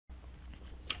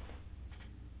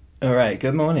Alright,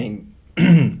 good morning.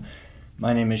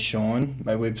 My name is Sean.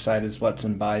 My website is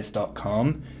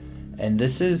whatsandbuys.com, and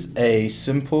this is a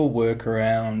simple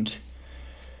workaround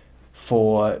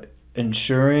for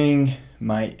ensuring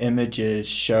my images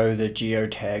show the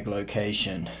geotag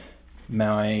location.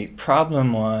 My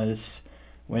problem was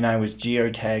when I was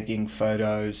geotagging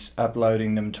photos,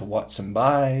 uploading them to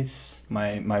Whatsandbuys,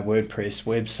 my WordPress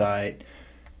website,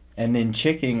 and then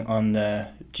checking on the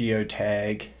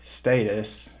geotag status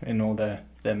and all the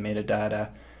metadata,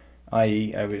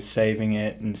 i.e. I was saving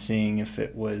it and seeing if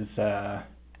it was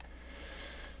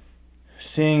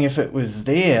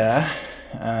there.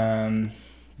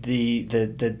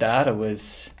 The data was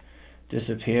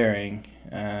disappearing.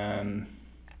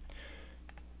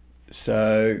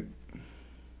 So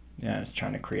yeah, I was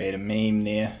trying to create a meme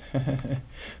there,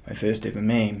 my first ever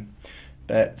meme.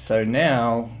 But so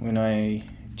now when I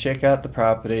check out the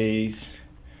properties,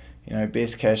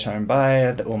 best cash home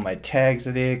buyer, all my tags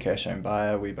are there, cash home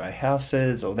buyer, we buy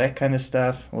houses, all that kind of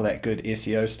stuff, all that good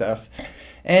SEO stuff.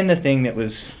 And the thing that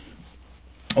was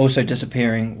also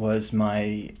disappearing was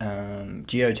my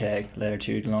geotag,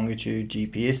 latitude, longitude,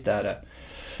 GPS data.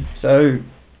 So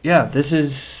yeah, this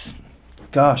is,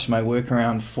 my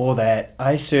workaround for that.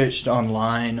 I searched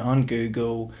online on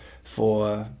Google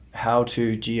for how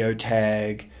to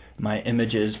geotag my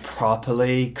images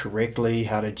properly, correctly,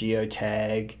 how to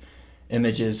geotag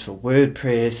images for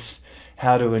WordPress,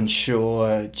 how to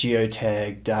ensure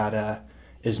geotag data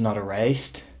is not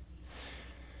erased.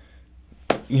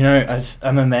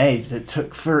 I'm amazed. It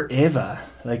took forever.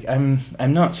 Like, I'm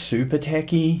not super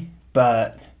techy,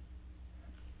 but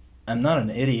I'm not an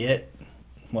idiot.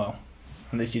 Well,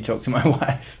 unless you talk to my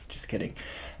wife. Just kidding.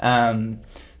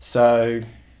 So,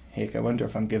 heck, I wonder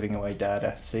if I'm giving away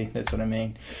data. See, that's what I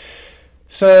mean.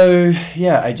 So,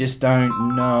 yeah, I just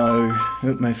don't know.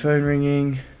 My phone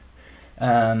ringing.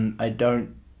 I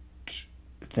don't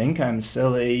think I'm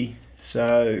silly. So,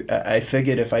 I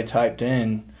figured if I typed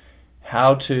in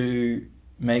how to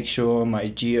make sure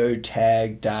my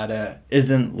geotag data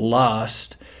isn't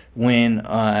lost when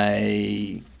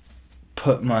I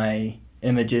put my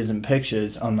images and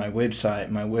pictures on my website,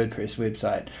 my WordPress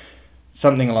website,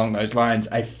 something along those lines,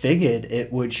 I figured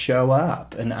it would show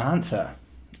up an answer.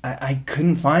 I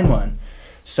couldn't find one.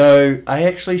 So I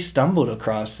actually stumbled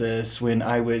across this when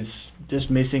I was just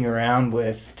messing around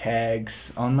with tags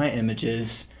on my images,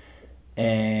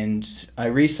 and I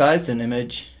resized an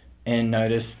image and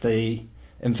noticed the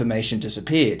information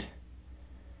disappeared.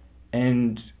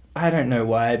 And I don't know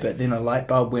why, but then a light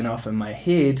bulb went off in my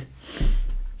head,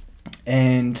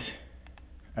 and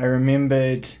I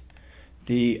remembered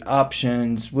the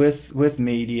options with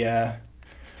media.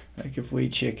 Like if we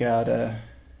check out a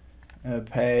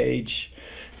page,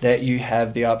 that you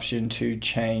have the option to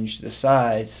change the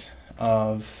size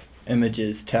of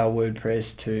images. Tell WordPress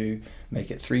to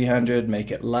make it 300, make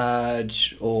it large,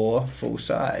 or full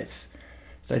size.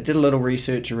 So I did a little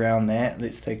research around that.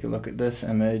 Let's take a look at this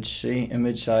image. See,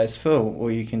 image size full,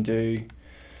 or you can do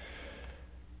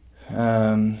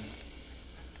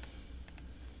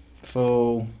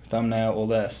full, thumbnail, all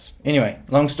this. Anyway,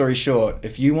 long story short,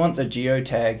 if you want the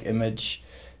geotagged image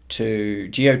to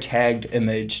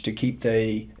keep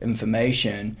the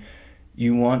information,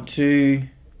 you want to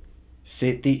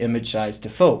set the image size to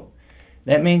full.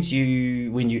 That means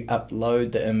when you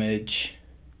upload the image,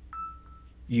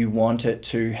 you want to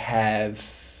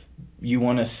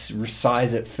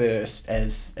resize it first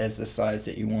as the size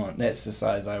that you want. That's the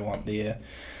size I want there.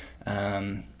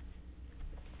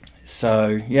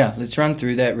 So yeah, let's run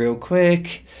through that real quick.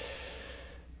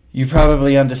 You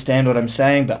probably understand what I'm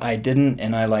saying, but I didn't,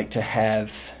 and I like to have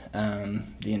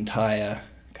the entire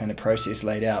kind of process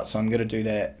laid out. So I'm going to do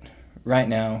that right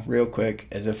now, real quick,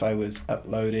 as if I was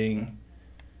uploading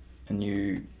a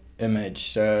new image.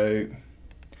 So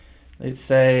let's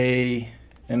say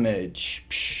image.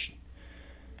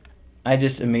 I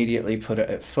just immediately put it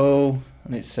at full.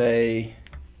 Let's say,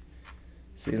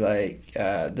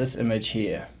 this image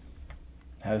here.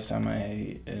 Have some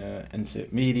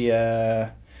insert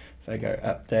media. If I go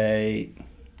update,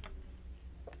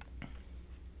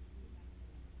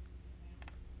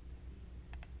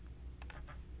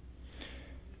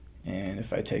 and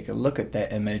if I take a look at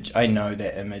that image, I know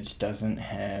that image doesn't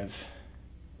have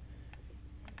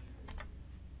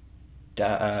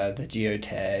the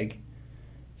geotag.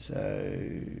 So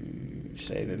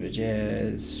save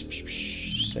images,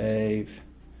 save,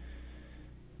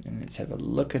 and let's have a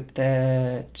look at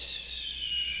that.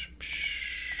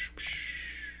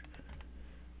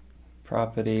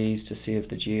 Properties to see if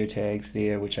the geotag's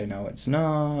there, which I know it's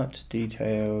not.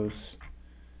 Details.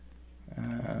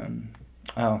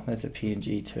 Oh, that's a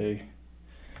PNG too.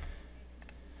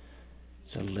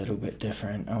 It's a little bit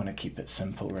different. I want to keep it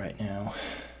simple right now.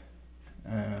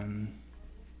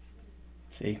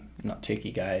 See, I'm not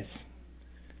techie, guys.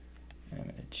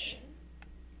 Image.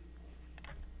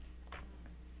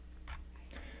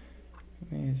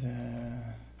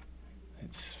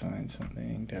 Let's find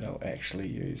something that I'll actually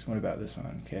use. What about this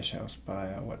one? Cash house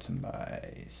buyer, what's in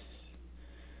buys?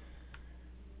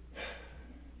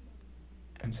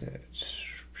 Insert.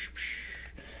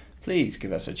 Please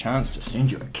give us a chance to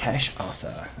send you a cash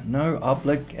offer. No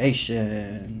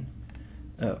obligation.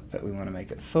 Oh, but we want to make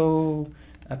it full.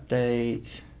 Update.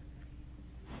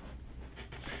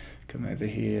 Come over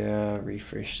here,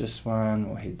 refresh this one.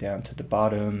 We'll head down to the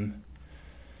bottom.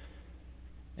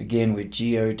 Again, we're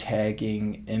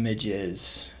geotagging images,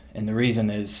 and the reason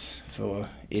is for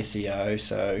SEO,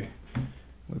 so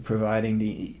we're providing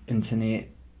the internet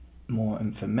more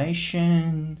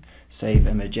information. Save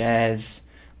image as.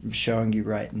 I'm showing you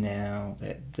right now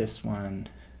that this one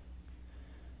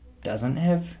doesn't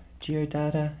have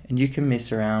geodata, and you can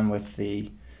mess around with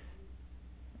the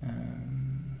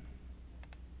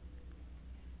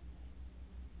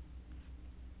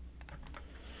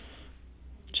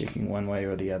checking one way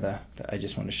or the other, but I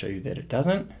just want to show you that it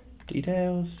doesn't.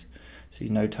 Details, see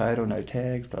no title, no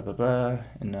tags, blah blah blah,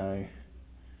 and no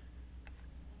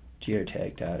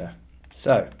geotag data.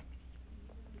 So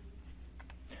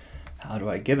how do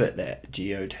I give it that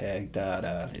geotag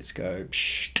data? Let's go.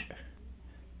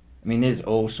 I mean, there's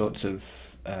all sorts of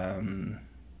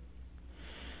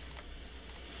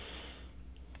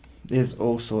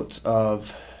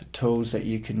tools that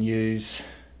you can use.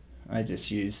 I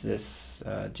just use this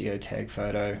geotag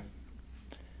photo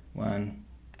one.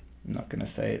 I'm not going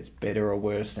to say it's better or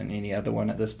worse than any other one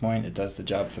at this point. It does the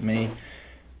job for me.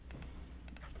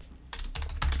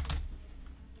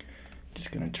 Just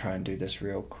going to try and do this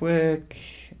real quick.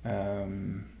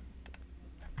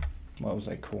 What was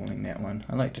I calling that one?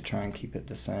 I like to try and keep it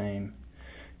the same.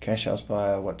 Cash house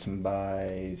buyer, what's in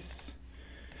buys.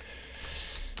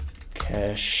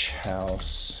 Cash house.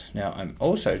 Now I'm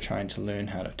also trying to learn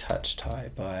how to touch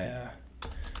tie buyer.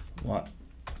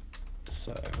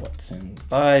 So what's in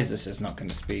buys? This is not going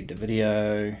to speed the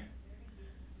video.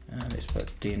 Let's put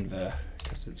Denver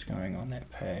because it's going on that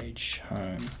page.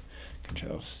 Home.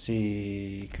 Control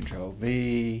C, Control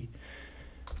V.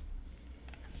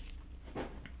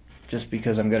 Just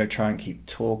because I'm going to try and keep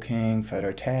talking.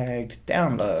 Photo tagged.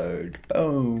 Download.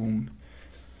 Boom.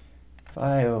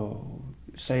 File.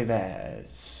 Save as.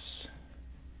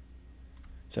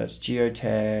 So it's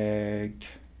geotagged.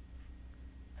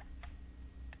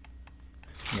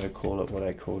 I'm going to call it what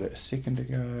I called it a second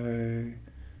ago.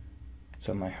 It's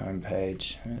on my home page.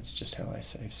 That's just how I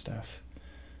save stuff.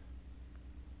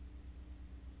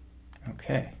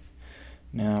 Okay.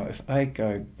 Now if I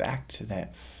go back to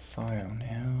that file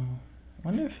now, I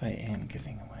wonder if I am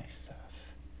giving away stuff.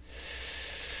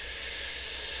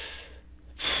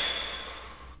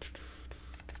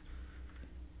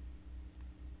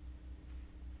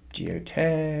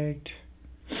 Geotagged.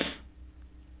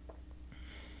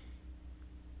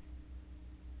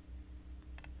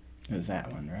 It was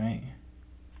that one, right?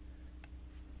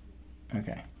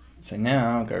 Okay. So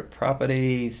now go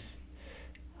properties,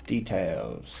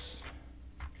 details.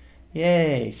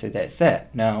 Yay, so that's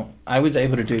that. Now, I was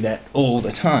able to do that all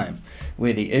the time.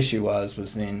 Where the issue was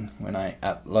then when I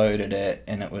uploaded it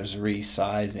and it was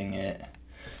resizing it.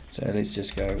 So let's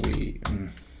just go,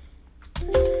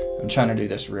 I'm trying to do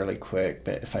this really quick,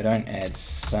 but if I don't add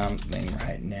something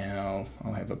right now,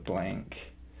 I'll have a blank.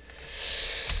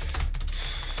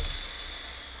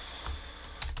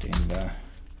 Denver,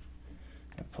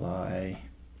 apply.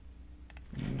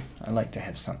 I like to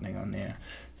have something on there.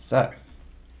 So,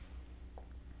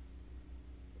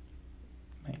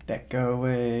 make that go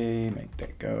away, make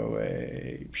that go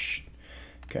away.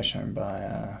 Cash home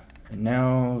buyer. And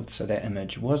now, so that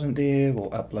image wasn't there, we'll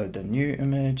upload the new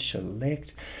image,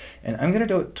 select. And I'm going to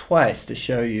do it twice to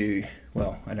show you,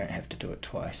 well, I don't have to do it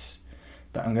twice,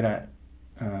 but I'm going to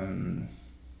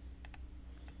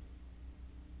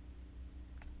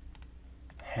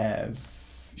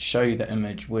show you the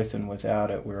image with and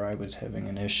without it where I was having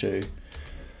an issue.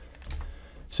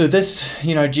 So this,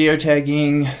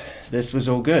 geotagging, this was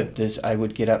all good. I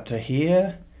would get up to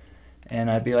here and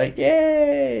I'd be like,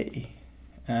 yay!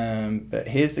 But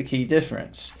here's the key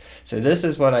difference. So this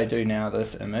is what I do now,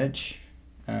 this image.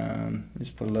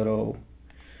 Let's put a little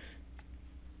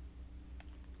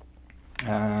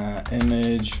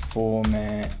image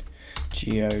format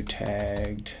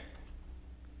geotagged.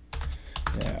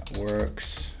 That works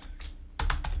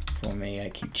for me. I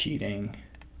keep cheating.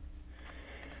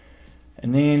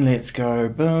 And then let's go,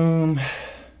 boom,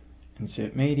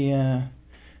 insert media,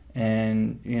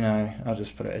 and I'll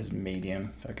just put it as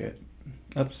medium. Fuck it.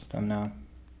 Oops, thumbnail.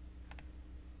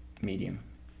 Medium.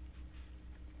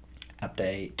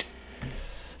 Update.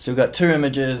 So we've got two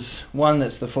images, one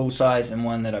that's the full size and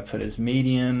one that I put as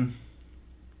medium.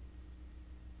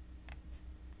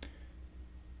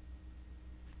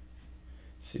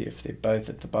 See if they're both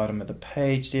at the bottom of the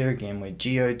page there. Again, we're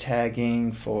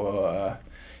geotagging for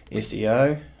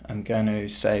SEO. I'm going to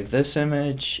save this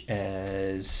image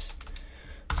as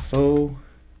full.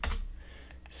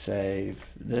 Save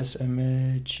this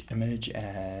image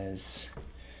as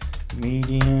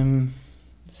medium.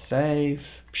 Save.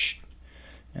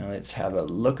 Now let's have a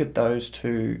look at those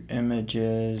two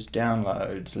images.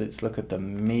 Downloads. Let's look at the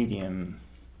medium.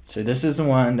 So this is the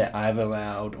one that I've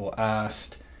allowed or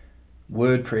asked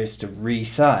WordPress to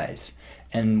resize.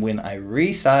 And when I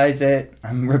resize it,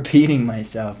 I'm repeating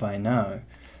myself, I know.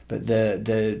 But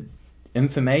the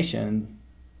information,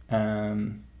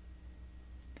 wait.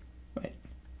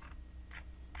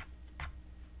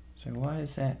 So why is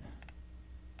that?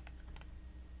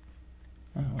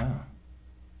 Oh, wow.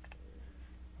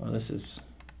 Well, this is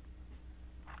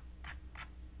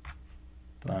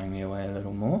blowing me away a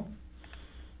little more.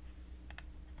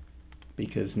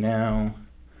 Because now,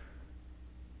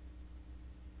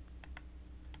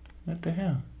 what the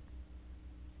hell?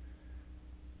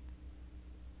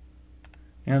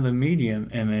 Now the medium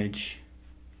image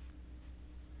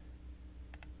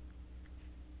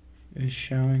is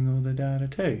showing all the data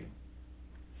too.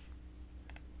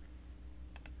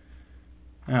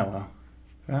 Oh well.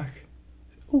 Fuck.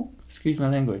 Oh, excuse my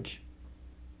language.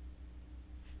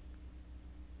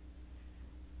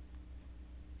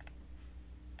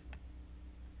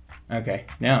 Okay,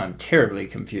 now I'm terribly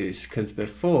confused because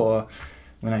before,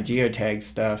 when I geotag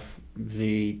stuff,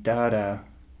 the data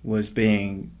was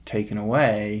being taken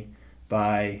away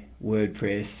by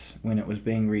WordPress when it was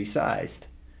being resized.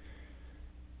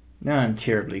 Now I'm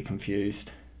terribly confused.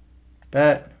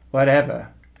 But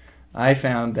whatever. I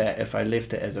found that if I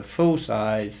left it as a full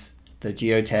size, the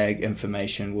geotag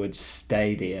information would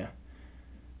stay there.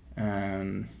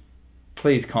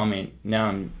 Please comment. Now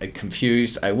I'm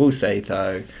confused. I will say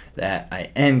though that I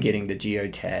am getting the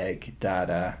geotag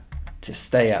data to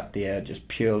stay up there just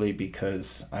purely because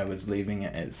I was leaving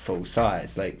it at full size.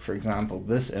 Like for example,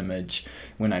 this image,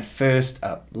 when I first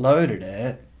uploaded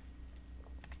it,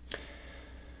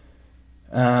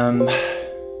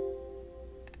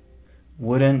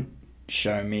 wouldn't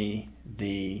show me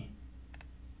the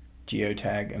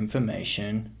geotag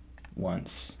information once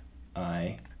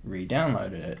I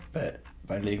re-downloaded it, but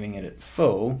by leaving it at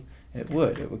full, it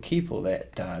would keep all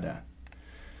that data.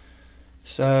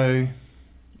 So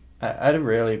I'd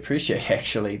really appreciate,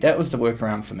 actually, that was the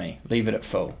workaround for me, leave it at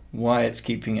full. Why it's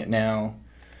keeping it now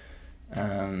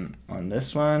on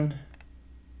this one,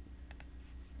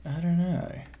 I don't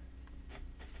know.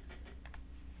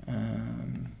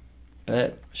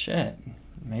 But shit,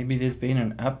 maybe there's been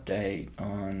an update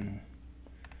on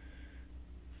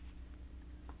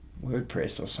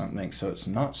WordPress or something, so it's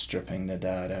not stripping the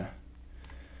data.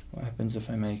 What happens if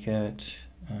I make it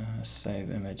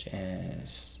save image as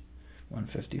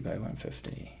 150 by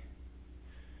 150?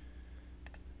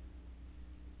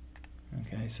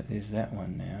 Okay, so there's that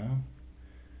one now.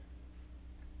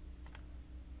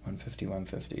 150,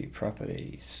 150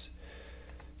 properties.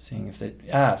 Seeing if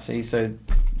that see, so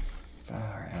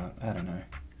far out, I don't know.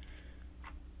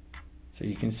 So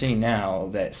you can see now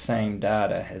that same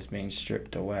data has been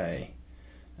stripped away.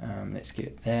 Let's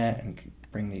get that and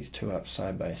bring these two up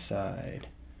side by side.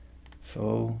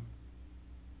 Full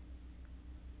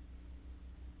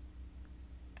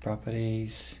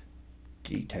properties,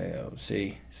 details.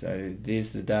 See, so there's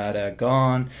the data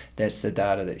gone. That's the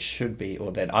data that should be,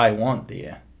 or that I want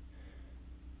there.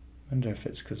 I wonder if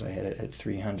it's because I had it at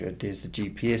 300. There's the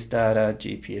GPS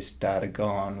data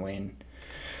gone when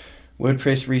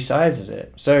WordPress resizes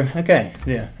it. So, okay,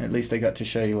 yeah, at least I got to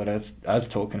show you what I was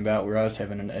talking about, where I was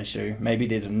having an issue. Maybe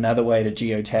there's another way to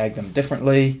geotag them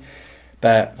differently,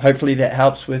 but hopefully that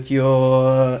helps with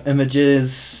your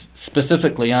images.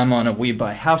 Specifically, I'm on a We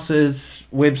Buy Houses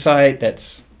website. That's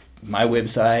my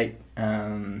website,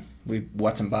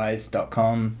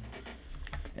 watsonbuys.com.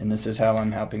 And this is how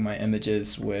I'm helping my images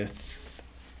with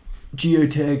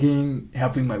geotagging,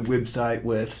 helping my website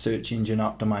with search engine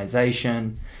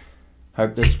optimization.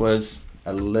 Hope this was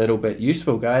a little bit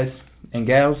useful, guys and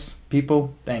gals,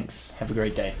 people. Thanks. Have a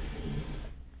great day.